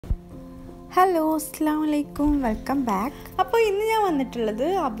Hello അസ്സലാമു അലൈക്കും welcome back. അപ്പോൾ ഇന്ന് ഞാൻ വന്നിട്ടുള്ളത്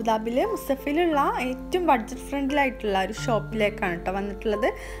അബുദാബിയിലെ മുസഫയിലുള്ള ഏറ്റവും ബഡ്ജറ്റ് ഫ്രണ്ട്ലിയായിട്ടുള്ള ഒരു ഷോപ്പിലേക്കാണ് കേട്ടോ വന്നിട്ടുള്ളത്.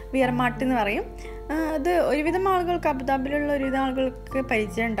 മാർട്ട് എന്ന് പറയും. അത് ഒരുവിധം ആളുകൾക്ക് അബുദാബിയിലുള്ള ഒരുവിധം ആളുകൾക്ക്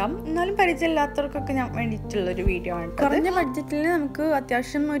പരിചയം ഉണ്ടാവും, എന്നാലും പരിചയമില്ലാത്തവർക്കൊക്കെ ഞാൻ വേണ്ടിയിട്ടുള്ളൊരു വീഡിയോ ആണ്. കുറഞ്ഞ ബഡ്ജറ്റിൽ നമുക്ക്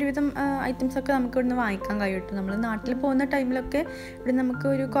അത്യാവശ്യം ഒരുവിധം ഐറ്റംസൊക്കെ നമുക്ക് ഇവിടുന്ന് വാങ്ങിക്കാൻ കഴിയും. നമ്മൾ നാട്ടിൽ പോകുന്ന ടൈമിലൊക്കെ ഇവിടെ നമുക്ക്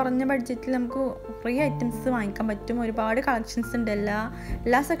ഒരു കുറഞ്ഞ ബഡ്ജറ്റിൽ നമുക്ക് കുറേ ഐറ്റംസ് വാങ്ങിക്കാൻ പറ്റും. ഒരുപാട് കളക്ഷൻസ് ഉണ്ട്,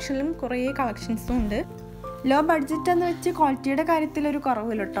 എല്ലാ സെക്ഷനിലും കുറേ കളക്ഷൻസും ഉണ്ട്. ലോ ബഡ്ജറ്റ് എന്ന് വെച്ച് ക്വാളിറ്റിയുടെ കാര്യത്തിൽ ഒരു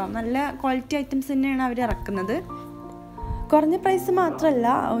കുറവില്ല കേട്ടോ. നല്ല ക്വാളിറ്റി ഐറ്റംസ് തന്നെയാണ് അവർ ഇറക്കുന്നത്. കുറഞ്ഞ പ്രൈസ് മാത്രമല്ല,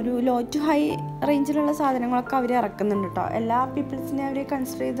 ഒരു ലോ ടു ഹൈ റേഞ്ചിലുള്ള സാധനങ്ങളൊക്കെ അവർ ഇറക്കുന്നുണ്ട് കേട്ടോ. എല്ലാ പീപ്പിൾസിനെ അവർ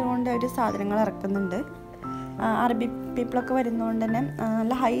കൺസിഡർ ചെയ്തുകൊണ്ട് അവർ സാധനങ്ങൾ ഇറക്കുന്നുണ്ട്. അറബി പീപ്പിളൊക്കെ വരുന്നതുകൊണ്ട് തന്നെ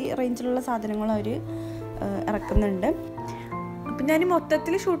നല്ല ഹൈ റേഞ്ചിലുള്ള സാധനങ്ങൾ അവർ ഇറക്കുന്നുണ്ട്. അപ്പം ഞാൻ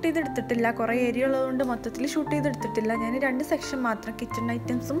മൊത്തത്തിൽ ഷൂട്ട് ചെയ്തെടുത്തിട്ടില്ല, കുറേ ഏരിയ ഉള്ളതുകൊണ്ട് മൊത്തത്തിൽ ഷൂട്ട് ചെയ്തെടുത്തിട്ടില്ല. ഞാൻ 2 സെക്ഷൻ മാത്രം, കിച്ചൺ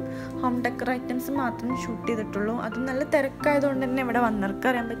ഐറ്റംസും ഹോം ഡെക്കർ ഐറ്റംസും മാത്രം ഷൂട്ട് ചെയ്തിട്ടുള്ളൂ. അത് നല്ല തിരക്കായതുകൊണ്ട് തന്നെ ഇവിടെ വന്നവർക്ക്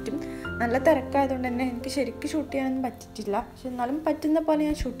അറിയാൻ പറ്റും. നല്ല തിരക്കായതുകൊണ്ട് തന്നെ എനിക്ക് ശരിക്കും ഷൂട്ട് ചെയ്യാനൊന്നും പറ്റിയിട്ടില്ല, പക്ഷെ എന്നാലും പറ്റുന്ന പോലെ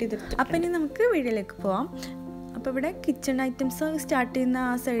ഞാൻ ഷൂട്ട് ചെയ്തിട്ടുണ്ട്. അപ്പം ഇനി നമുക്ക് വീഡിയോയിലേക്ക് പോവാം. അപ്പോൾ ഇവിടെ കിച്ചൺ ഐറ്റംസ് സ്റ്റാർട്ട് ചെയ്യുന്ന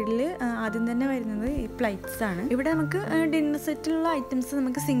ആ സൈഡിൽ ആദ്യം തന്നെ വരുന്നത് ഈ പ്ലേറ്റ്സ് ആണ്. ഇവിടെ നമുക്ക് ഡിന്നർ സെറ്റിലുള്ള ഐറ്റംസ്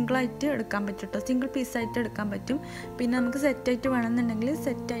നമുക്ക് സിംഗിളായിട്ട് എടുക്കാൻ പറ്റും കേട്ടോ, സിംഗിൾ പീസായിട്ട് എടുക്കാൻ പറ്റും. പിന്നെ നമുക്ക് സെറ്റായിട്ട് വേണമെന്നുണ്ടെങ്കിൽ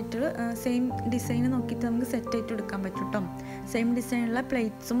സെറ്റായിട്ട് സെയിം ഡിസൈൻ നോക്കിയിട്ട് നമുക്ക് സെറ്റായിട്ട് എടുക്കാൻ പറ്റും കേട്ടോ. സെയിം ഡിസൈനുള്ള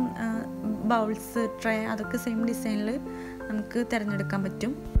പ്ലേറ്റ്സും ബൗൾസ് ട്രേ അതൊക്കെ സെയിം ഡിസൈനിൽ നമുക്ക് തിരഞ്ഞെടുക്കാൻ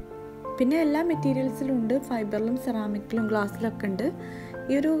പറ്റും. പിന്നെ എല്ലാ മെറ്റീരിയൽസിലും ഉണ്ട്, ഫൈബറിലും സെറാമിക്കിലും ഗ്ലാസ്സിലൊക്കെ ഉണ്ട്.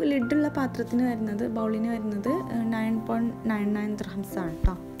 ഈ ഒരു ലിഡുള്ള പാത്രത്തിന് വരുന്നത്, ബൗളിന് വരുന്നത് 9.99 ദിർഹംസ് ആണ്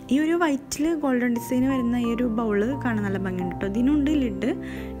കേട്ടോ. ഈ ഒരു വൈറ്റിൽ ഗോൾഡൻ ഡിസൈൻ വരുന്ന ഈ ഒരു ബൗള് കാണാൻ നല്ല ഭംഗിയുണ്ട് കേട്ടോ. ഇതിനുണ്ട് ലിഡ്.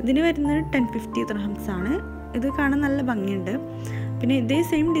 ഇതിന് വരുന്നത് 1050 ദിർഹംസ് ആണ്. ഇത് കാണാൻ നല്ല ഭംഗിയുണ്ട്. പിന്നെ ഇതേ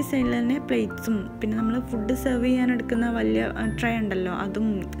സെയിം ഡിസൈനിൽ തന്നെ പ്ലേറ്റ്സും, പിന്നെ നമ്മൾ ഫുഡ് സെർവ് ചെയ്യാൻ എടുക്കുന്ന വലിയ ട്രേ ഉണ്ടല്ലോ, അതും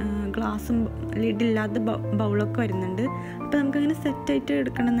ഗ്ലാസും ലിഡില്ലാത്ത ബൗളൊക്കെ വരുന്നുണ്ട്. അപ്പോൾ നമുക്കങ്ങനെ സെറ്റായിട്ട്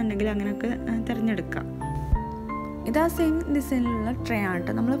എടുക്കണമെന്നുണ്ടെങ്കിൽ അങ്ങനെയൊക്കെ തിരഞ്ഞെടുക്കാം. ഇതാ സെയിം ഡിസൈനിലുള്ള ട്രേ ആണ്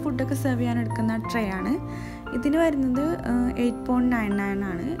കേട്ടോ. നമ്മൾ ഫുഡൊക്കെ സെർവ് ചെയ്യാൻ എടുക്കുന്ന ട്രേ ആണ്. ഇതിന് വരുന്നത് 8.99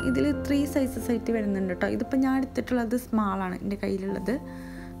 ആണ്. ഇതിൽ 3 സൈസസ് ആയിട്ട് വരുന്നുണ്ട് കേട്ടോ. ഇതിപ്പോൾ ഞാൻ എടുത്തിട്ടുള്ളത് സ്മാളാണ് എൻ്റെ കയ്യിലുള്ളത്.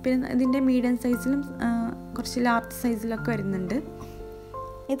 പിന്നെ ഇതിൻ്റെ മീഡിയം സൈസിലും കുറച്ച് ലാർജ് സൈസിലൊക്കെ വരുന്നുണ്ട്.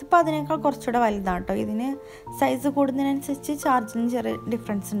 ഇതിപ്പോൾ അതിനേക്കാൾ കുറച്ചുകൂടെ വലുതാണ് കേട്ടോ. ഇതിന് സൈസ് കൂടുന്നതിനനുസരിച്ച് ചാർജിന് ചെറിയ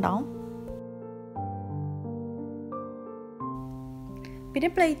ഡിഫറൻസ് ഉണ്ടാവും. പിന്നെ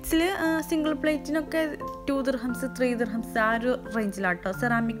പ്ലേറ്റ്സിൽ സിംഗിൾ പ്ലേറ്റിനൊക്കെ 2 ദിർഹംസ് 3 ദിർഹംസ് ആ ഒരു റേഞ്ചിലാണ് കേട്ടോ.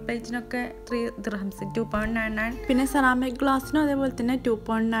 Ceramic പ്ലേറ്റിനൊക്കെ 3 dirhams 2.99. പിന്നെ സെറാമിക് ഗ്ലാസ്സിനും അതേപോലെ തന്നെ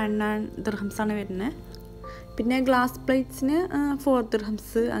 2.99 ദിർഹംസാണ് വരുന്നത്. പിന്നെ ഗ്ലാസ് പ്ലേറ്റ്സിന് 4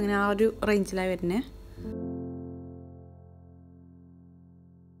 ദിർഹംസ് അങ്ങനെ ആ ഒരു റേഞ്ചിലാണ് വരുന്നത്.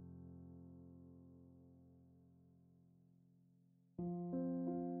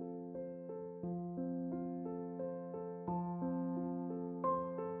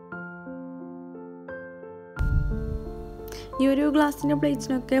 ഈ ഒരു ഗ്ലാസിൻ്റെ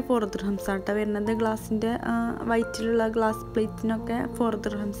പ്ലേറ്റിനൊക്കെ 4 ദിർഹംസ് ആട്ടോ വരുന്നത്. ഗ്ലാസിൻ്റെ വൈറ്റിലുള്ള ഗ്ലാസ് പ്ലേറ്റിനൊക്കെ 4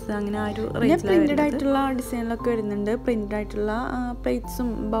 ദിർഹംസ് അങ്ങനെ ആ ഒരു റേഞ്ചിൽ. പ്രിൻറ്റഡ് ആയിട്ടുള്ള ഡിസൈനിലൊക്കെ വരുന്നുണ്ട്. പ്രിൻറ്റഡ് ആയിട്ടുള്ള പ്ലേറ്റ്സും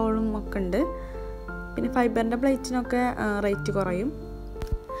ബൗളും ഒക്കെ ഉണ്ട്. പിന്നെ ഫൈബറിൻ്റെ പ്ലേറ്റിനൊക്കെ റേറ്റ് കുറയും.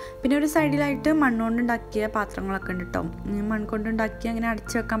 പിന്നെ ഒരു സൈഡിലായിട്ട് മണ്ണുകൊണ്ടുണ്ടാക്കിയ പാത്രങ്ങളൊക്കെ ഉണ്ട് കേട്ടോ. മൺകൊണ്ടുണ്ടാക്കി അങ്ങനെ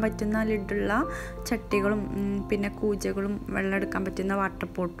അടച്ചു വെക്കാൻ പറ്റുന്ന ലിഡുള്ള ചട്ടികളും പിന്നെ കൂജകളും വെള്ളം എടുക്കാൻ പറ്റുന്ന വാട്ടർ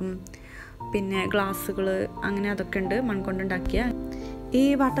പോട്ടും പിന്നെ ഗ്ലാസ്സുകൾ അങ്ങനെ അതൊക്കെ ഉണ്ട് മൺകൊണ്ടുണ്ടാക്കിയ. ഈ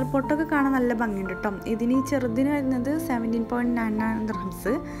വാട്ടർ പോട്ടൊക്കെ കാണാൻ നല്ല ഭംഗിയുണ്ട് കേട്ടോ. ഇതിന് ഈ ചെറുതിന് വരുന്നത് 17.99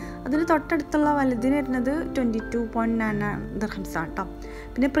 ദിർഹംസ്. അതിന് തൊട്ടടുത്തുള്ള വലുതിന് വരുന്നത് 22.99 ദിർഹംസ് ആണ് കേട്ടോ.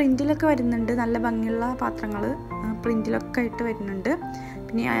 പിന്നെ പ്രിൻറ്റിലൊക്കെ വരുന്നുണ്ട്, നല്ല ഭംഗിയുള്ള പാത്രങ്ങൾ പ്രിൻറ്റിലൊക്കെ ആയിട്ട് വരുന്നുണ്ട്.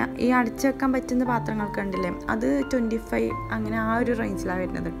 പിന്നെ ഈ അടച്ചു വെക്കാൻ പറ്റുന്ന പാത്രങ്ങളൊക്കെ ഉണ്ടല്ലേ, അത് 25 അങ്ങനെ ആ ഒരു റേഞ്ചിലാണ്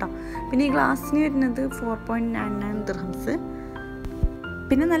വരുന്നത് കേട്ടോ. പിന്നെ ഈ ഗ്ലാസ്സിന് വരുന്നത് 4.99 ദിർഹംസ്.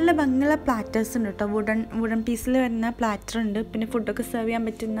 പിന്നെ നല്ല ഭംഗിയുള്ള പ്ലാറ്റേഴ്സ് ഉണ്ട് കേട്ടോ. വുഡൻ പീസിൽ വരുന്ന പ്ലാറ്റർ ഉണ്ട്. പിന്നെ ഫുഡൊക്കെ സെർവ് ചെയ്യാൻ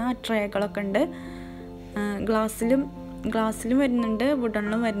പറ്റുന്ന ട്രേകളൊക്കെ ഉണ്ട്. ഗ്ലാസ്സിലും വരുന്നുണ്ട്,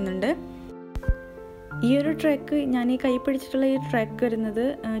 വുഡണിലും വരുന്നുണ്ട്. ഈ ഒരു ട്രേക്ക് ഞാൻ ഈ കൈ പിടിച്ചിട്ടുള്ള ഈ ട്രേക്ക് വരുന്നത്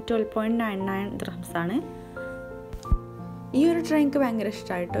 12.99 ദിർഹംസ് ആണ്. ഈ ഒരു ട്രേ എനിക്ക് ഭയങ്കര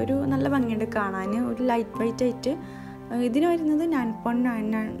ഇഷ്ടമായിട്ട്, ഒരു നല്ല ഭംഗിയുണ്ട് കാണാൻ, ഒരു ലൈറ്റ് വെയിറ്റ് ആയിട്ട്. ഇതിന് വരുന്നത്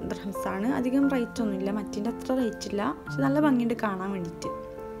 9.99 ദിർഹംസ് ആണ്. അധികം റേറ്റ് ഒന്നുമില്ല, മറ്റിൻ്റെ അത്ര റേറ്റ് ഇല്ല, പക്ഷെ നല്ല ഭംഗിയുണ്ട് കാണാൻ വേണ്ടിയിട്ട്.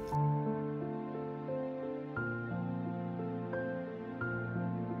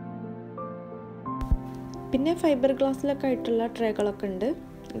 പിന്നെ ഫൈബർ ഗ്ലാസ്സിലൊക്കെ ആയിട്ടുള്ള ട്രേകളൊക്കെ ഉണ്ട്,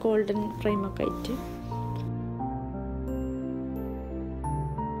 ഗോൾഡൻ ഫ്രെയിമൊക്കെ ആയിട്ട്.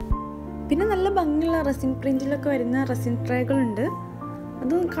 പിന്നെ നല്ല ഭംഗിയുള്ള റെസിൻ പ്രിൻറ്റിലൊക്കെ വരുന്ന റെസിൻ ട്രേകളുണ്ട്.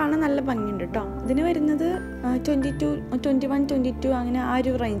 അത് കാണാൻ നല്ല ഭംഗിയുണ്ട് കേട്ടോ. ഇതിന് വരുന്നത് 21, 22 അങ്ങനെ ആ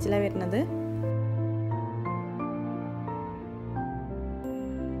ഒരു റേഞ്ചിലാണ് വരുന്നത്.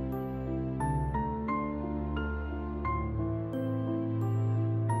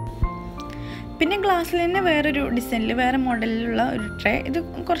 പിന്നെ ഗ്ലാസ്സിൽ തന്നെ വേറൊരു ഡിസൈനിൽ വേറെ മോഡലിലുള്ള ഒരു ട്രേ. ഇത്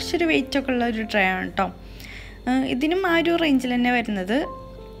കുറച്ചൊരു വെയിറ്റൊക്കെ ഉള്ള ഒരു ട്രേ ആണ് കേട്ടോ. ഇതിനും ആ ഒരു റേഞ്ചിൽ തന്നെ വരുന്നത്.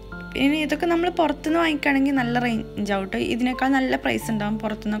 പിന്നെ ഇതൊക്കെ നമ്മൾ പുറത്തുനിന്ന് വാങ്ങിക്കുകയാണെങ്കിൽ നല്ല റേഞ്ച് ആവും കേട്ടോ. ഇതിനേക്കാൾ നല്ല പ്രൈസ് ഉണ്ടാകും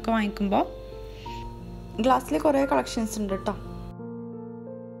പുറത്തുനിന്നൊക്കെ വാങ്ങിക്കുമ്പോൾ. ഗ്ലാസ്സിൽ കുറേ കളക്ഷൻസ് ഉണ്ട് കേട്ടോ.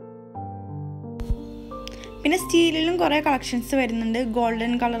 പിന്നെ സ്റ്റീലിലും കുറേ കളക്ഷൻസ് വരുന്നുണ്ട്.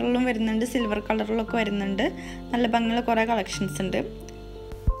 ഗോൾഡൻ കളറിലും വരുന്നുണ്ട്, സിൽവർ കളറിലൊക്കെ വരുന്നുണ്ട്. നല്ല ഭംഗിയുള്ള കുറേ കളക്ഷൻസ് ഉണ്ട്.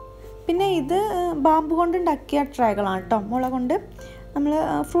 പിന്നെ ഇത് ബാമ്പു കൊണ്ട് ഉണ്ടാക്കിയ ട്രേകളാണ് കേട്ടോ. മുള കൊണ്ട് നമ്മൾ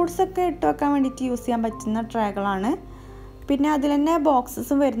ഫ്രൂട്ട്സൊക്കെ ഇട്ട് വെക്കാൻ വേണ്ടിയിട്ട് യൂസ് ചെയ്യാൻ പറ്റുന്ന ട്രേകളാണ്. പിന്നെ അതിൽ തന്നെ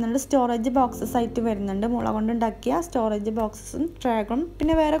ബോക്സസും വരുന്നുണ്ട്, സ്റ്റോറേജ് ബോക്സസ് ആയിട്ട് വരുന്നുണ്ട്. മുള കൊണ്ട് ഉണ്ടാക്കിയ സ്റ്റോറേജ് ബോക്സസും ട്രേകളും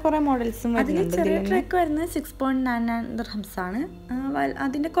പിന്നെ വേറെ കുറേ മോഡൽസും വരുന്നുണ്ട്. ചെറിയ ട്രേക്ക് വരുന്നത് 6.99 ദിർഹംസ് ആണ്.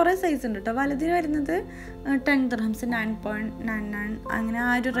 അതിൻ്റെ കുറേ സൈസ് ഉണ്ട് കേട്ടോ. വലുതിന് വരുന്നത് 10 ദിർഹംസ്, 9.99 അങ്ങനെ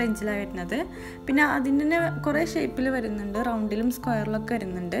ആ ഒരു റേഞ്ചിലാണ് വരുന്നത്. പിന്നെ അതിൻ്റെ തന്നെ കുറേ ഷേപ്പിൽ വരുന്നുണ്ട്, റൗണ്ടിലും സ്ക്വയറിലൊക്കെ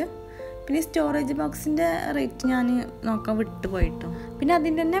വരുന്നുണ്ട്. പിന്നെ സ്റ്റോറേജ് ബോക്സിൻ്റെ റേറ്റ് ഞാൻ നോക്കാൻ വിട്ടുപോയിട്ടോ. പിന്നെ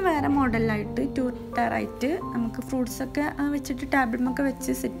അതിൻ്റെ തന്നെ വേറെ മോഡലായിട്ട് 2 ടയറായിട്ട് നമുക്ക് ഫ്രൂട്ട്സൊക്കെ വെച്ചിട്ട് ടേബിളിലൊക്കെ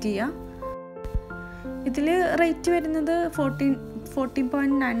വെച്ച് സെറ്റ് ചെയ്യാം. ഇതിൽ റേറ്റ് വരുന്നത്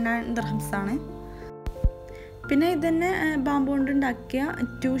 14.99 ദിർഹംസ് ആണ്. പിന്നെ ഇതന്നെ ബാമ്പു കൊണ്ട് ഉണ്ടാക്കിയ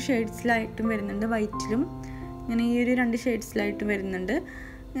 2 ഷെയ്ഡ്സിലായിട്ടും വരുന്നുണ്ട്, വൈറ്റിലും ഇങ്ങനെ ഈ ഒരു 2 ഷെയ്ഡ്സിലായിട്ടും വരുന്നുണ്ട്.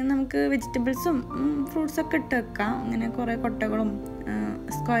 നമുക്ക് വെജിറ്റബിൾസും ഫ്രൂട്ട്സൊക്കെ ഇട്ട് വെക്കാം. അങ്ങനെ കുറേ കൊട്ടകളും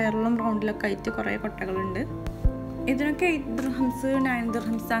സ്ക്വയറിലും റൗണ്ടിലൊക്കെ ആയിട്ട് കുറേ കൊട്ടകളുണ്ട്. ഇതിനൊക്കെ 8 ദിർഹംസ്, 9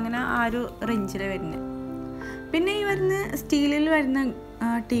 ദിർഹംസ് അങ്ങനെ ആ ഒരു റേഞ്ചിൽ വരുന്നത്. പിന്നെ ഈ വരുന്ന സ്റ്റീലിൽ വരുന്ന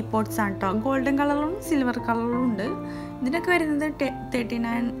ടീ പോട്ട്സ് ആണ് കേട്ടോ. ഗോൾഡൻ കളറിലും സിൽവർ കളറിലും ഉണ്ട്. ഇതിനൊക്കെ വരുന്നത്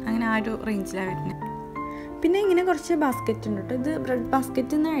 39 അങ്ങനെ ആ ഒരു റേഞ്ചിലാണ് വരുന്നത്. പിന്നെ ഇങ്ങനെ കുറച്ച് ബാസ്ക്കറ്റ് ഉണ്ട് കേട്ടോ. ഇത് ബ്രെഡ്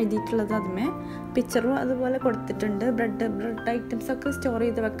ബാസ്ക്കറ്റ് എന്ന് എഴുതിയിട്ടുള്ളത്, അതുമേ പിക്ചറും അതുപോലെ കൊടുത്തിട്ടുണ്ട്. ബ്രെഡ് ഐറ്റംസൊക്കെ സ്റ്റോർ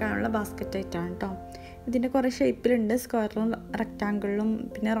ചെയ്ത് വെക്കാനുള്ള ബാസ്ക്കറ്റ് ആയിട്ടാണ് കേട്ടോ. ഇതിൻ്റെ കുറേ ഷേപ്പിലുണ്ട്, സ്ക്വയറിലും റെക്റ്റാങ്കിളിലും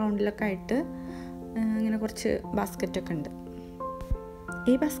പിന്നെ റൗണ്ടിലൊക്കെ ആയിട്ട് ഇങ്ങനെ കുറച്ച് ബാസ്ക്കറ്റൊക്കെ ഉണ്ട്.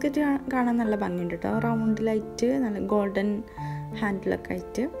 ഈ ബാസ്ക്കറ്റ് കാണാൻ നല്ല ഭംഗിയുണ്ട് കേട്ടോ. റൗണ്ടിലായിട്ട് നല്ല ഗോൾഡൻ ഹാൻഡിലൊക്കെ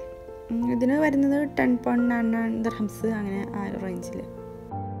ആയിട്ട്. ഇതിന് വരുന്നത് 10.99 ദിർഹംസ് അങ്ങനെ ആ ഒരു റേഞ്ചിൽ.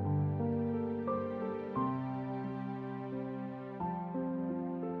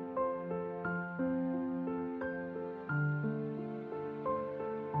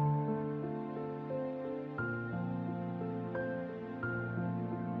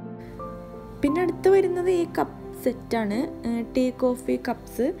 പിന്നെ അടുത്ത് വരുന്നത് ഈ കപ്പ് സെറ്റാണ്, ടീ കോഫി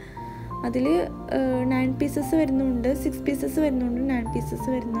കപ്സ്. അതിൽ 9 പീസസ് വരുന്നുണ്ട്, 6 പീസസ് വരുന്നുണ്ട്, 9 പീസസ്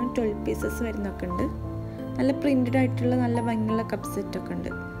വരുന്നു, 12 പീസസ് വരുന്നൊക്കെ ഉണ്ട്. നല്ല പ്രിൻറ്റഡ് ആയിട്ടുള്ള നല്ല ഭംഗിയുള്ള കപ്പ് സെറ്റൊക്കെ ഉണ്ട്.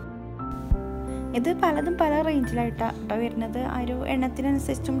 ഇത് പലതും പല റേഞ്ചിലായിട്ടാണ് വരുന്നത്. ആ ഒരു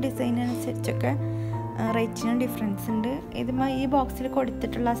എണ്ണത്തിനനുസരിച്ചും ഡിസൈനനുസരിച്ചൊക്കെ റേറ്റിനും ഡിഫറൻസ് ഉണ്ട്. ഇതുമ്പോൾ ഈ ബോക്സിൽ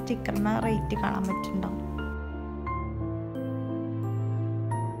കൊടുത്തിട്ടുള്ള സ്റ്റിക്കറിന് റേറ്റ് കാണാൻ പറ്റുന്നുണ്ടാവും.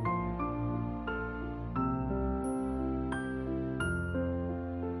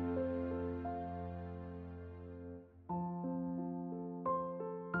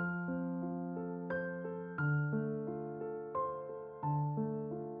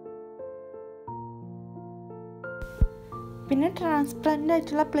 പിന്നെ ട്രാൻസ്പെറൻ്റ്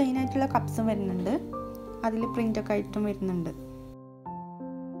ആയിട്ടുള്ള പ്ലെയിൻ ആയിട്ടുള്ള കപ്സും വരുന്നുണ്ട്. അതിൽ പ്രിൻ്റൊക്കെ ആയിട്ടും വരുന്നുണ്ട്.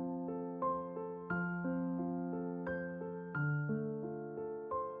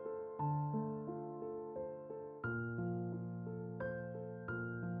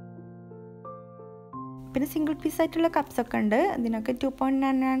 പിന്നെ സിംഗിൾ പീസ് ആയിട്ടുള്ള കപ്സൊക്കെ ഉണ്ട്. ഇതിനൊക്കെ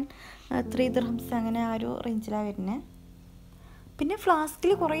 2.99 ദിർഹംസ് അങ്ങനെ ആ ഒരു റേഞ്ചിലാണ് വരുന്നത്. പിന്നെ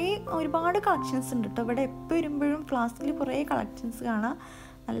ഫ്ലാസ്കിൽ ഒരുപാട് കളക്ഷൻസ് ഉണ്ട് കേട്ടോ. ഇവിടെ എപ്പോൾ വരുമ്പോഴും ഫ്ലാസ്കിൽ കുറേ കളക്ഷൻസ് കാണാം.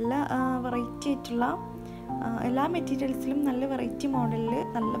 നല്ല വെറൈറ്റി ആയിട്ടുള്ള എല്ലാ മെറ്റീരിയൽസിലും നല്ല വെറൈറ്റി മോഡലിൽ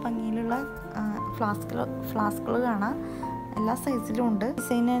നല്ല ഭംഗിയിലുള്ള ഫ്ലാസ്കുകൾ കാണാം. എല്ലാ സൈസിലും ഉണ്ട്.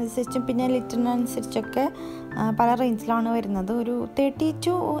 ഡിസൈനനുസരിച്ചും പിന്നെ ലിറ്ററിനനുസരിച്ചൊക്കെ പല റേഞ്ചിലാണ് വരുന്നത്. ഒരു 30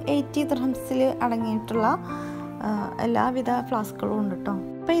 to 80 ദിർഹംസിൽ അടങ്ങിയിട്ടുള്ള എല്ലാവിധ ഫ്ലാസ്കുകളും ഉണ്ട് കേട്ടോ.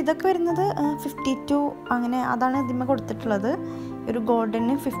 അപ്പോൾ ഇതൊക്കെ വരുന്നത് 52 അങ്ങനെ അതാണ് ഇതിന്മേൽ കൊടുത്തിട്ടുള്ളത്. ഒരു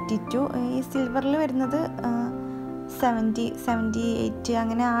ഗോൾഡന് 52, ഈ സിൽവറിൽ വരുന്നത് 70, 78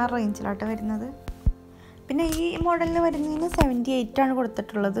 അങ്ങനെ ആ റേഞ്ചിലാട്ടോ വരുന്നത്. പിന്നെ ഈ മോഡലിൽ വരുന്നതിന് 78 ആണ്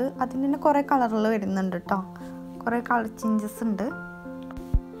കൊടുത്തിട്ടുള്ളത്. അതിന് തന്നെ കുറേ കളറിൽ വരുന്നുണ്ട് കേട്ടോ. കുറേ കളർ ചേഞ്ചസ് ഉണ്ട്.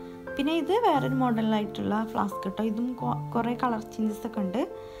 പിന്നെ ഇത് വേറൊരു മോഡലായിട്ടുള്ള ഫ്ലാസ്ക് കേട്ടോ. ഇതും കുറേ കളർ ചേഞ്ചസ് ഒക്കെ ഉണ്ട്.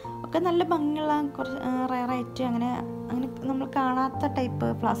 ഒക്കെ നല്ല ഭംഗിയുള്ള കുറച്ച് റയറായിട്ട് അങ്ങനെ നമ്മൾ കാണാത്ത ടൈപ്പ്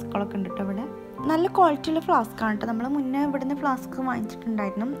ഫ്ലാസ്കുകളൊക്കെ ഉണ്ട് കേട്ടോ. ഇവിടെ നല്ല ക്വാളിറ്റിയുള്ള ഫ്ലാസ്ക്കാണ് കേട്ടോ. നമ്മൾ മുന്നേ ഇവിടുന്ന് ഫ്ലാസ്ക്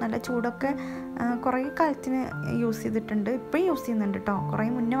വാങ്ങിച്ചിട്ടുണ്ടായിരുന്നു. നല്ല ചൂടൊക്കെ കുറേ കാലത്തിന് യൂസ് ചെയ്തിട്ടുണ്ട്. ഇപ്പം യൂസ് ചെയ്യുന്നുണ്ട് കേട്ടോ. കുറേ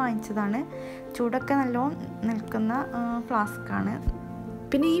മുന്നേ വാങ്ങിച്ചതാണ്. ചൂടൊക്കെ നല്ലോണം നിൽക്കുന്ന ഫ്ലാസ്ക്കാണ്.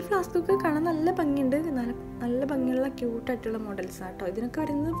 പിന്നെ ഈ ഫ്ലാസ്കൊക്കെ കാണാൻ നല്ല ഭംഗിയുണ്ട്, നല്ല ഭംഗിയുള്ള ക്യൂട്ടായിട്ടുള്ള മോഡൽസാണ് കേട്ടോ. ഇതിനൊക്കെ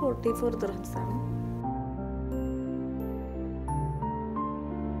വരുന്നത് 44 ദിർഹംസ് ആണ്.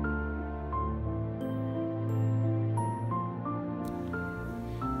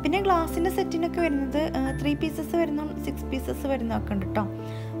 പിന്നെ ഗ്ലാസിൻ്റെ സെറ്റിനൊക്കെ വരുന്നത് 3 പീസസ് വരുന്ന 6 പീസസ് വരുന്നതൊക്കെ ഉണ്ട് കേട്ടോ.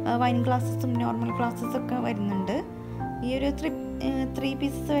 വൈൻ ഗ്ലാസ്സസും നോർമൽ ഗ്ലാസ്സസൊക്കെ വരുന്നുണ്ട്. ഈ ഒരു 3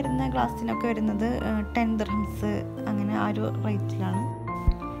 പീസസ് വരുന്ന ഗ്ലാസ്സിനൊക്കെ വരുന്നത് 10 ദിർഹംസ് അങ്ങനെ ആ ഒരു റേറ്റിലാണ്.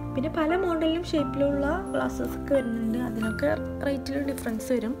 പിന്നെ പല മോഡലിലും ഷേപ്പിലുള്ള ഗ്ലാസ്സസ് ഒക്കെ വരുന്നുണ്ട്, അതിനൊക്കെ റേറ്റിൽ ഡിഫറൻസ്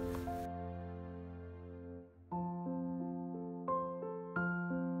വരും.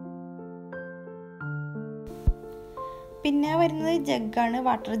 പിന്നെ വരുന്നത് ജഗ്ഗാണ്,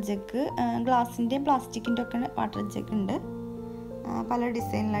 വാട്ടർ ജഗ്. ഗ്ലാസിൻ്റെയും പ്ലാസ്റ്റിക്കിൻ്റെ ഒക്കെ വാട്ടർ ജഗ് ഉണ്ട്. പല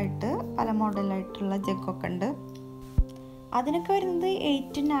ഡിസൈനിലായിട്ട് പല മോഡലായിട്ടുള്ള ജഗ്ഗൊക്കെ ഉണ്ട്. അതിനൊക്കെ വരുന്നത്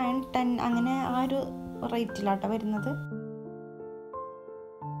 8, 9, 10 അങ്ങനെ ആ ഒരു റേറ്റിലാട്ടോ വരുന്നത്.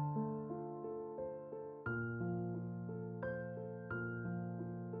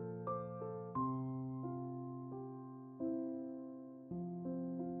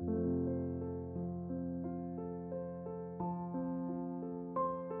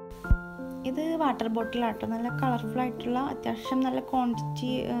 ഇത് വാട്ടർ ബോട്ടിലാട്ടോ, നല്ല കളർഫുൾ ആയിട്ടുള്ള അത്യാവശ്യം നല്ല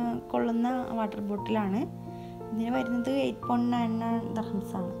ക്വാണ്ടിറ്റി കൊള്ളുന്ന വാട്ടർ ബോട്ടിലാണ്. ഇതിന് വരുന്നത് 8.99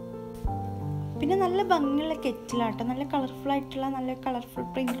 ദിർഹംസ് ആണ്. പിന്നെ നല്ല ഭംഗിയുള്ള കെറ്റിലാട്ടോ, നല്ല കളർഫുൾ ആയിട്ടുള്ള നല്ല കളർഫുൾ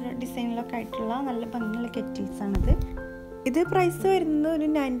പ്രിൻ്റ് ഡിസൈനിലൊക്കെ ആയിട്ടുള്ള നല്ല ഭംഗിയുള്ള കെറ്റിൽസാണിത്. ഇത് പ്രൈസ് വരുന്നത് ഒരു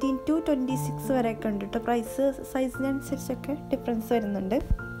 19 to 26 വരെയൊക്കെ ഉണ്ട് കേട്ടോ. പ്രൈസ് സൈസിനനുസരിച്ചൊക്കെ ഡിഫറൻസ് വരുന്നുണ്ട്.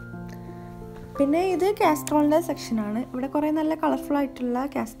 പിന്നെ ഇത് കാസ്ട്രോളിൻ്റെ സെക്ഷനാണ്. ഇവിടെ കുറേ നല്ല കളർഫുൾ ആയിട്ടുള്ള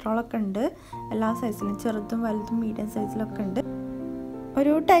കാസ്ട്രോളൊക്കെ ഉണ്ട്, എല്ലാ സൈസിലും, ചെറുതും വലുതും മീഡിയം സൈസിലൊക്കെ ഉണ്ട്.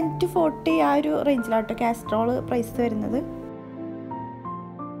 ഒരു 10 to 40 ആ ഒരു റേഞ്ചിലാട്ടോ കാസ്ട്രോൾ പ്രൈസ് വരുന്നത്.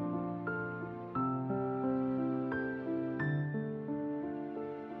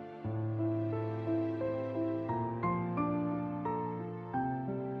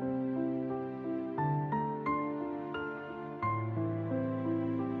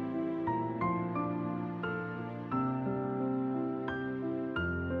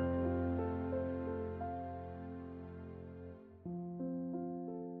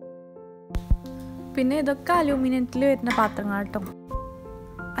 പിന്നെ ഇതൊക്കെ അലൂമിനിയത്തിൽ വരുന്ന പാത്രങ്ങൾ കേട്ടോ.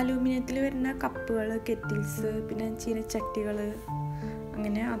 അലൂമിനിയത്തിൽ വരുന്ന കപ്പുകൾ, കെറ്റിൽസ്, പിന്നെ ചീനച്ചട്ടികൾ,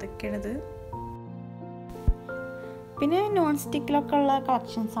 അങ്ങനെ അതൊക്കെയാണിത്. പിന്നെ നോൺ സ്റ്റിക്കിലൊക്കെ ഉള്ള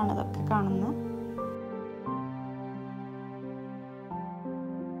കളക്ഷൻസാണ് ഇതൊക്കെ കാണുന്നത്.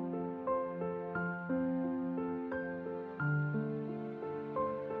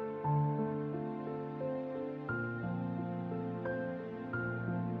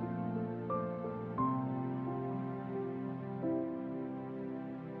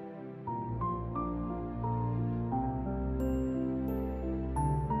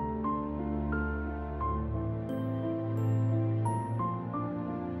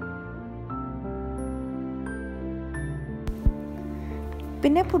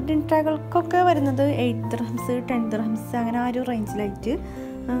 പിന്നെ പുഡിംഗ് ട്രേകൾക്കൊക്കെ വരുന്നത് 8 ദിർഹംസ്, 10 ദിർഹംസ് അങ്ങനെ ആ ഒരു റേഞ്ചിലായിട്ട്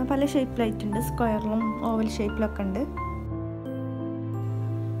പല ഷേപ്പിലായിട്ടുണ്ട്. സ്ക്വയറിലും ഓവൽ ഷേപ്പിലൊക്കെ ഉണ്ട്.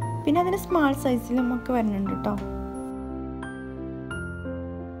 പിന്നെ അതിന് സ്മാൾ സൈസിലും ഒക്കെ വരുന്നുണ്ട് കേട്ടോ.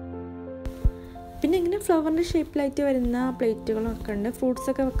 പിന്നെ ഇങ്ങനെ ഫ്ലവറിൻ്റെ ഷേപ്പിലായിട്ട് വരുന്ന പ്ലേറ്റുകളൊക്കെ ഉണ്ട്.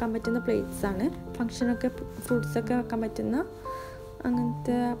 ഫ്രൂട്ട്സൊക്കെ വെക്കാൻ പറ്റുന്ന പ്ലേറ്റ്സാണ്. ഫങ്ഷനൊക്കെ ഫ്രൂട്ട്സൊക്കെ വെക്കാൻ പറ്റുന്ന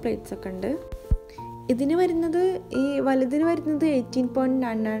അങ്ങനത്തെ പ്ലേറ്റ്സൊക്കെ ഉണ്ട്. ഇതിന് വരുന്നത് ഈ വലുതിന് വരുന്നത്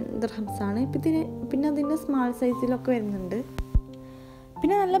 18.99 ദിർഹംസ് ആണ്. പിന്നെ അതിൻ്റെ സ്മാൾ സൈസിലൊക്കെ വരുന്നുണ്ട്.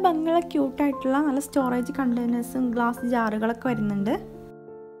 പിന്നെ നല്ല ഭംഗിയുള്ള ക്യൂട്ടായിട്ടുള്ള നല്ല സ്റ്റോറേജ് കണ്ടെയ്നേഴ്സും ഗ്ലാസ് ജാറുകളൊക്കെ വരുന്നുണ്ട്.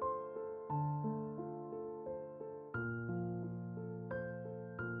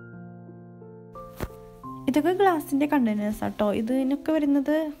 ഇതൊക്കെ ഗ്ലാസിൻ്റെ കണ്ടെയ്നേഴ്സ് ആട്ടോ. ഇതിനൊക്കെ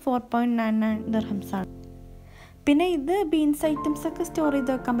വരുന്നത് 4.99 ദിർഹംസ് ആണ്. പിന്നെ ഇത് ബീൻസ് ഐറ്റംസ് ഒക്കെ സ്റ്റോർ ചെയ്ത്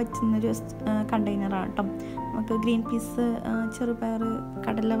വെക്കാൻ പറ്റുന്നൊരു കണ്ടെയ്നറാണ് കേട്ടോ. നമുക്ക് ഗ്രീൻ പീസ്, ചെറുപയർ,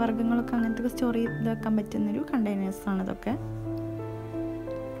 കടലവർഗ്ഗങ്ങളൊക്കെ അങ്ങനത്തെ സ്റ്റോർ ചെയ്ത് വെക്കാൻ പറ്റുന്നൊരു കണ്ടെയ്നേഴ്സാണ് ഇതൊക്കെ.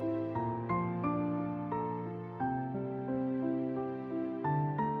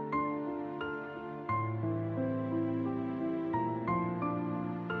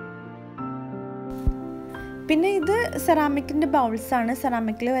 പിന്നെ ഇത് സെറാമിക്കിൻ്റെ ബൗൾസാണ്.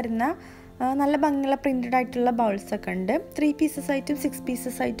 സെറാമിക്കിൽ വരുന്ന നല്ല ഭംഗിയുള്ള പ്രിൻറ്റഡ് ആയിട്ടുള്ള ബൗൾസൊക്കെ ഉണ്ട്. 3 പീസസ് ആയിട്ടും 6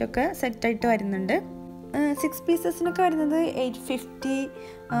 പീസസ് ആയിട്ടൊക്കെ സെറ്റായിട്ട് വരുന്നുണ്ട്. 6 പീസസിനൊക്കെ വരുന്നത് 850,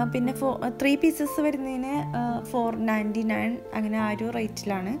 പിന്നെ 3 പീസസ് വരുന്നതിന് 499 അങ്ങനെ ആ ഒരു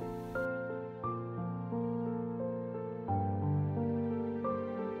റേറ്റിലാണ്.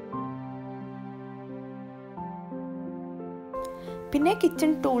 പിന്നെ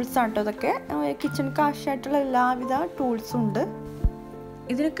കിച്ചൺ ടൂൾസ് ആണ് കേട്ടോ. അതൊക്കെ കിച്ചൺ ആവശ്യമായിട്ടുള്ള എല്ലാവിധ ടൂൾസും ഉണ്ട്.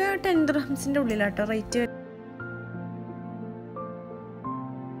 ഇതിനൊക്കെ 10 ദിർഹംസിൻ്റെ ഉള്ളിലാട്ടോ റേറ്റ്.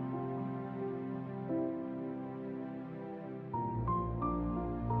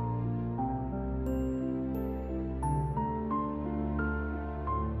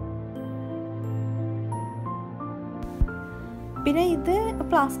 പിന്നെ ഇത്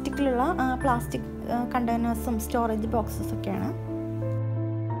പ്ലാസ്റ്റിക്കിലുള്ള പ്ലാസ്റ്റിക് കണ്ടെയ്നേഴ്സും സ്റ്റോറേജ് ബോക്സസൊക്കെയാണ്.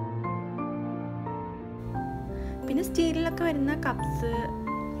 പിന്നെ സ്റ്റീലിലൊക്കെ വരുന്ന കപ്സ്,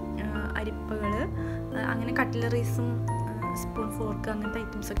 അരിപ്പകൾ, അങ്ങനെ കട്ട്ലറീസും സ്പൂൺ, ഫോർക്ക് അങ്ങനത്തെ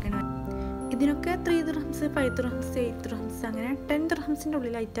ഐറ്റംസൊക്കെയാണ്. ഇതിനൊക്കെ 3 ദിർഹംസ്, 5 ദിർഹംസ്, 8 ദിർഹംസ് അങ്ങനെ 10 ദിർഹംസിൻ്റെ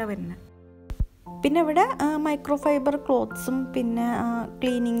ഉള്ളിലായിട്ടാണ് വരുന്നത്. പിന്നെ ഇവിടെ മൈക്രോ ഫൈബർ ക്ലോത്ത്സും പിന്നെ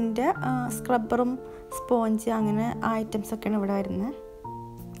ക്ലീനിങ്ങിൻ്റെ സ്ക്രബ്ബറും സ്പോഞ്ച് അങ്ങനെ ആ ഐറ്റംസൊക്കെയാണ് ഇവിടെ വരുന്നത്.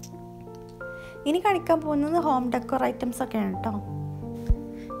 ഇനി കാണിക്കാൻ പോകുന്നത് ഹോം ഡെക്കോർ ഐറ്റംസൊക്കെയാണ് കേട്ടോ.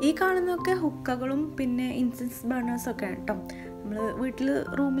 ഈ കാണുന്നതൊക്കെ ഹുക്കകളും പിന്നെ ഇൻസെൻസ് ബേണേഴ്സൊക്കെയാണ് കേട്ടോ. നമ്മൾ വീട്ടിൽ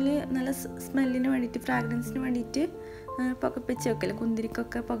റൂമിൽ നല്ല സ്മെല്ലിന് വേണ്ടിയിട്ട്, ഫ്രാഗ്രൻസിന് വേണ്ടിയിട്ട് പുകപ്പിച്ച് വെക്കല്ലേ,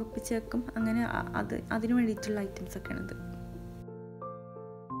 കുന്തിരിക്കൊക്കെ പുകപ്പിച്ച് വെക്കും, അങ്ങനെ അതിന് വേണ്ടിയിട്ടുള്ള ഐറ്റംസൊക്കെയാണിത്.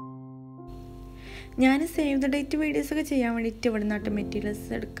 ഞാൻ സേവ് ദ ഡേറ്റ് വീഡിയോസൊക്കെ ചെയ്യാൻ വേണ്ടിയിട്ട് ഇവിടെ നിന്നാട്ട് മെറ്റീരിയൽസ്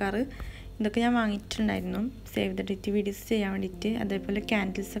എടുക്കാറ്. ഇതൊക്കെ ഞാൻ വാങ്ങിയിട്ടുണ്ടായിരുന്നു സേവ് ദ ഡേറ്റ് വീഡിയോസ് ചെയ്യാൻ വേണ്ടിയിട്ട്. അതേപോലെ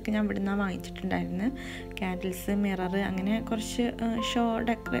ക്യാൻഡിൽസൊക്കെ ഞാൻ ഇവിടെ നിന്നാണ് വാങ്ങിച്ചിട്ടുണ്ടായിരുന്നു. ക്യാൻഡിൽസ്, മിറർ, അങ്ങനെ കുറച്ച്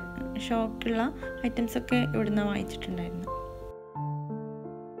ഷോക്കുള്ള ഐറ്റംസൊക്കെ ഇവിടെ നിന്നാണ് വാങ്ങിച്ചിട്ടുണ്ടായിരുന്നു.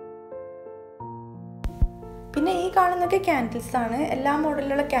 പിന്നെ ഈ കാണുന്നതൊക്കെ ക്യാൻഡിൽസാണ്. എല്ലാ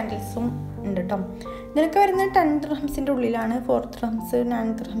മോഡലിലുള്ള ക്യാൻഡിൽസും ഉണ്ട് കേട്ടോ. ഇതിനൊക്കെ വരുന്നത് 10 ദിർഹംസിൻ്റെ ഉള്ളിലാണ്. 4 ദിർഹംസ്,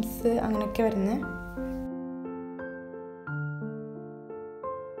 9 ദിർഹംസ് അങ്ങനെയൊക്കെ വരുന്നത്.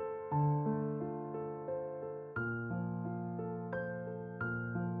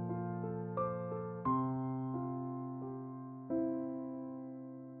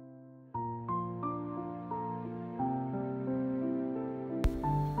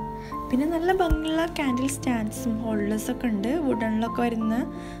 പിന്നെ നല്ല ഭംഗിയുള്ള ക്യാൻഡിൽ സ്റ്റാൻഡ്സും ഹോൾഡേഴ്സൊക്കെ ഉണ്ട്. വുഡണിലൊക്കെ വരുന്ന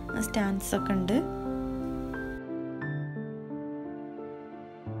സ്റ്റാൻഡ്സൊക്കെ ഉണ്ട്.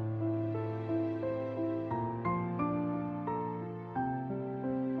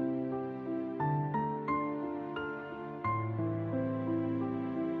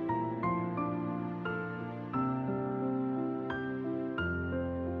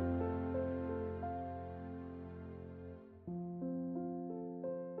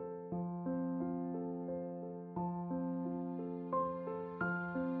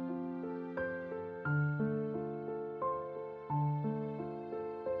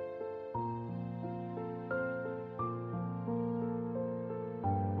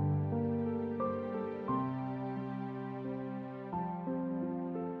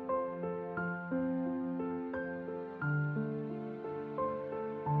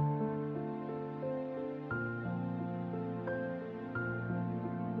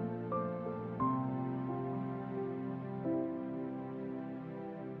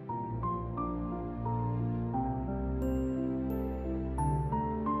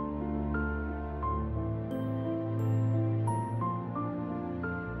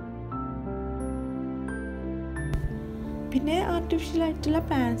 പിന്നെ ആർട്ടിഫിഷ്യൽ ആയിട്ടുള്ള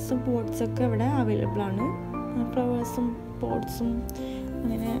പ്ലാന്റ്സും പോട്ട്സൊക്കെ ഇവിടെ അവൈലബിൾ ആണ്. ഫ്ലവേഴ്സും പോട്ട്സും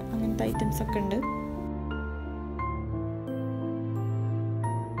അങ്ങനത്തെ ഐറ്റംസൊക്കെ ഉണ്ട്.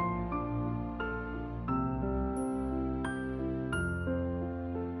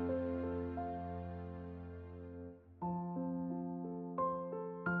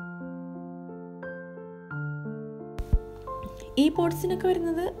 ഈ പോട്ട്സിനൊക്കെ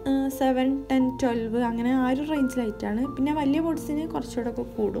വരുന്നത് 7, 10, 12 അങ്ങനെ ആ ഒരു റേഞ്ചിലായിട്ടാണ്. പിന്നെ വലിയ പോട്ട്സിന് കുറച്ചുകൂടെ ഒക്കെ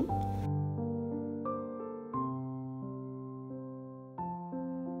കൂടും.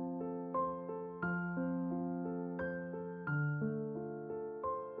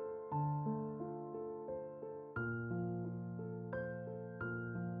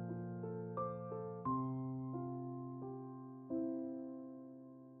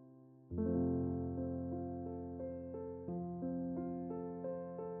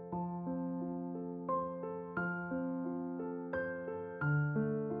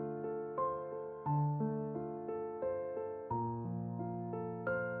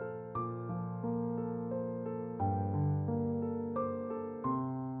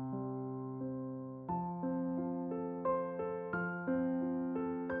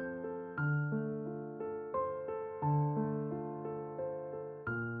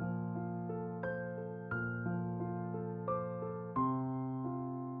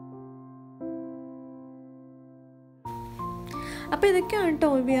 അപ്പോൾ ഇതൊക്കെയാണ് കേട്ടോ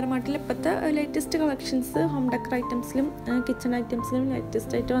വിയർ മാർട്ടിൽ ഇപ്പോഴത്തെ latest collections. Home decker ഐറ്റംസിലും kitchen ഐറ്റംസിലും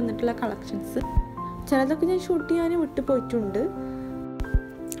latest ആയിട്ട് വന്നിട്ടുള്ള കളക്ഷൻസ്. ചിലതൊക്കെ ഞാൻ ഷൂട്ട് ചെയ്യാൻ വിട്ടു പോയിട്ടുണ്ട്.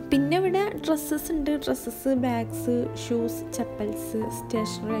 പിന്നെ ഇവിടെ ഡ്രസ്സസ് ഉണ്ട്. Dresses, bags, shoes, chappals,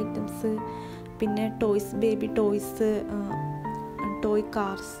 stationery items, പിന്നെ toys, baby toys, toy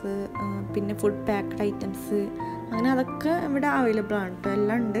cars, പിന്നെ ഫുഡ് പാക്ക്ഡ് ഐറ്റംസ്, അങ്ങനെ അതൊക്കെ ഇവിടെ അവൈലബിൾ ആണ് കേട്ടോ.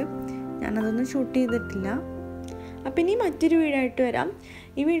 എല്ലാം ഉണ്ട്. ഞാനതൊന്നും ഷൂട്ട് ചെയ്തിട്ടില്ല. അപ്പം ഇനി മറ്റൊരു വീഡിയോ ആയിട്ട് വരാം.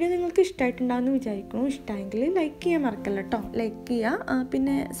 ഈ വീഡിയോ നിങ്ങൾക്ക് ഇഷ്ടമായിട്ടുണ്ടാകുമെന്ന് വിചാരിക്കുന്നു. ഇഷ്ടമായെങ്കിൽ ലൈക്ക് ചെയ്യാൻ മറക്കല്ല കേട്ടോ. ലൈക്ക് ചെയ്യുക.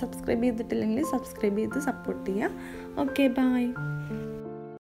 പിന്നെ സബ്സ്ക്രൈബ് ചെയ്തിട്ടില്ലെങ്കിൽ സബ്സ്ക്രൈബ് ചെയ്ത് സപ്പോർട്ട് ചെയ്യുക. Okay, by.